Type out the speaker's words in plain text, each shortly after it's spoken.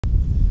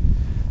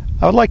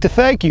I would like to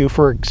thank you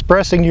for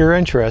expressing your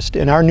interest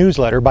in our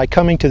newsletter by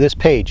coming to this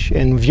page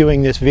and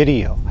viewing this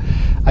video.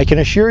 I can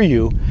assure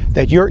you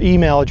that your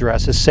email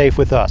address is safe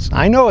with us.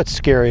 I know it's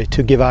scary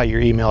to give out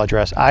your email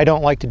address. I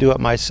don't like to do it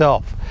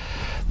myself.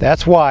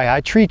 That's why I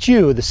treat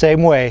you the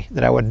same way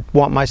that I would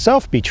want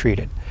myself to be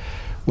treated.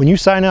 When you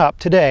sign up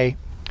today,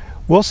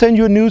 we'll send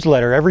you a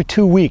newsletter every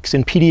 2 weeks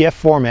in PDF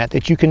format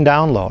that you can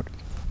download.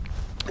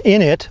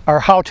 In it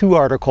are how-to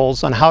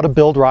articles on how to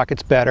build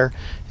rockets better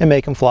and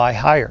make them fly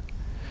higher.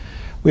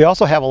 We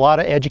also have a lot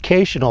of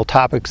educational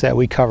topics that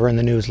we cover in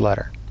the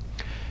newsletter.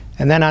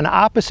 And then on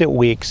opposite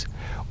weeks,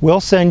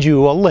 we'll send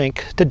you a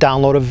link to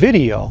download a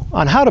video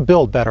on how to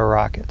build better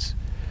rockets.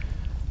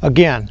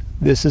 Again,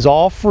 this is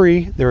all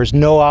free. There is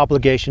no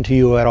obligation to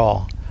you at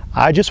all.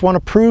 I just want to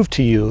prove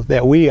to you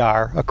that we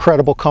are a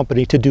credible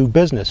company to do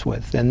business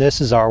with, and this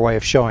is our way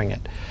of showing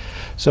it.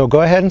 So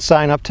go ahead and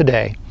sign up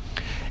today.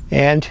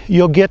 And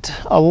you'll get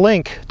a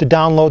link to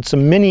download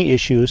some mini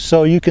issues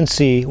so you can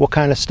see what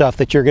kind of stuff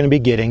that you're going to be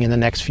getting in the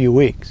next few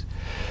weeks.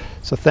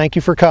 So thank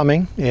you for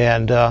coming,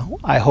 and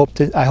I hope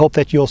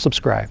that you'll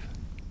subscribe.